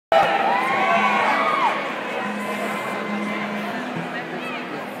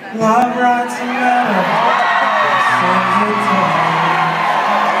Love writes a letter, sends it to her.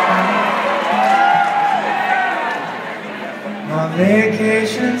 My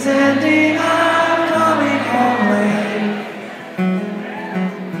vacation's ending, I'm coming home late.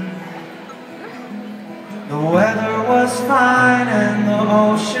 The weather was fine and the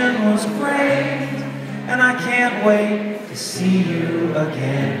ocean was great, and I can't wait to see you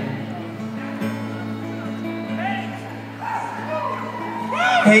again.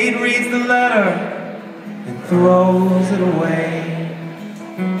 Kate reads the letter and throws it away.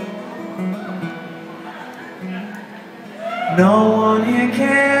 No one here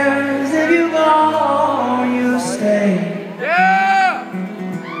cares if you go or you stay. Yeah!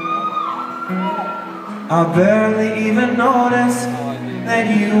 I barely even noticed that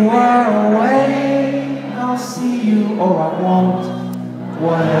you were away. I'll see you or I won't,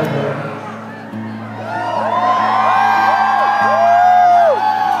 whatever.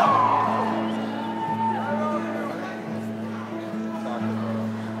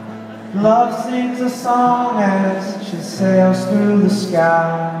 Love sings a song as she sails through the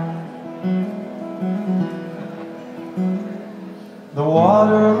sky. The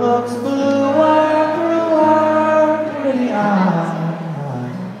water looks bluer through her pretty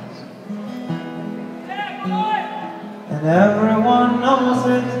eyes, and everyone knows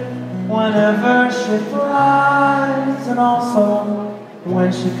it whenever she flies, and also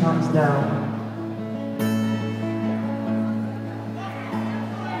when she comes down.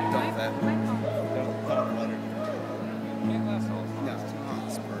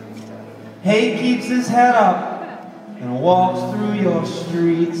 Hay keeps his head up and walks through your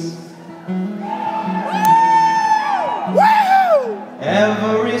streets.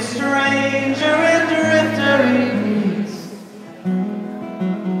 Every stranger and drifter he meets,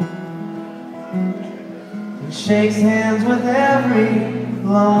 and shakes hands with every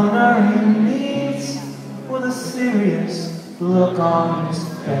loner he meets, with a serious look on his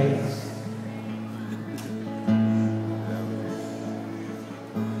face.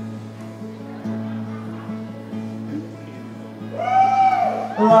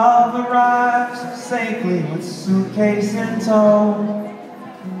 Love arrives safely with suitcase in tow,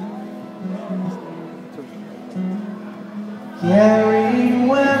 carrying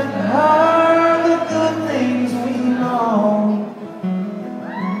with her the good things we know,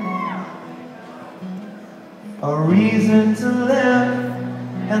 a reason to live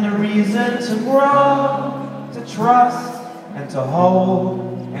and a reason to grow, to trust and to hold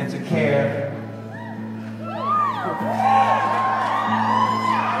and to care.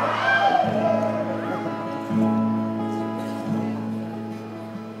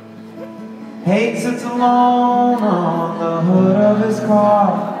 Hate sits alone on the hood of his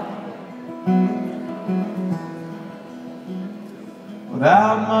car,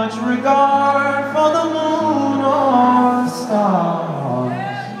 without much regard for the moon or the stars.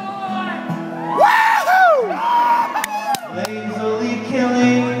 Lazily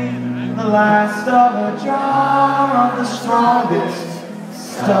killing the last of a jar of the strongest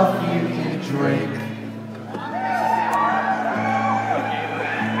stuff you can drink.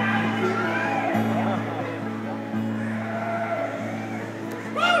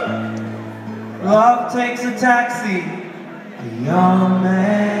 Love takes a taxi, the young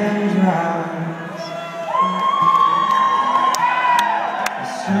man drives. As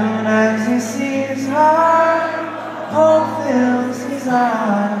soon as he sees her, hope fills his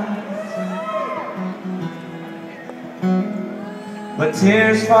eyes. But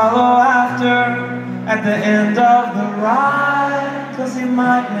tears follow after, at the end of the ride, 'cause he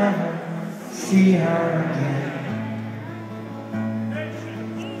might never see her again.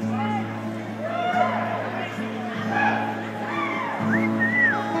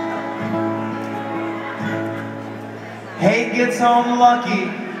 Hate gets home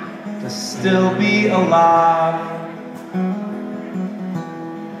lucky to still be alive.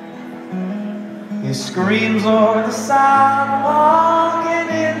 He screams over the sidewalk and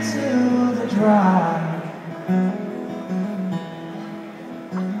into the drive.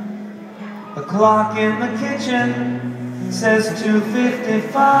 The clock in the kitchen says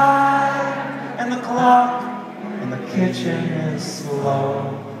 2:55, and the clock in the kitchen is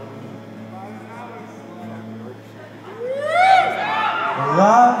slow.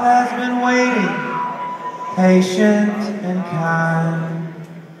 Love has been waiting, patient and kind,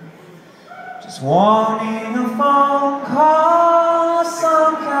 just wanting a phone call,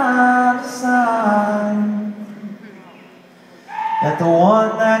 some kind of sign that the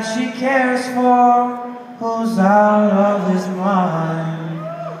one that she cares for, who's out of his mind,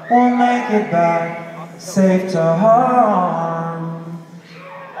 will make it back safe to her arms.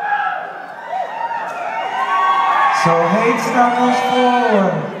 So hate stumbles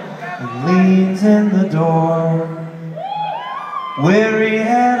forward and leans in the door. Weary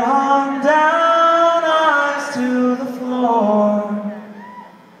head hung down, eyes to the floor.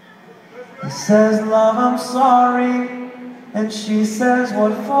 He says, love, I'm sorry. And she says,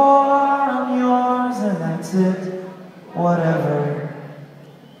 what for? I'm yours, and that's it. Whatever.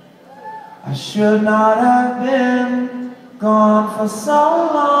 I should not have been gone for so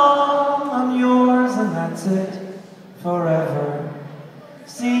long. I'm yours, and that's it.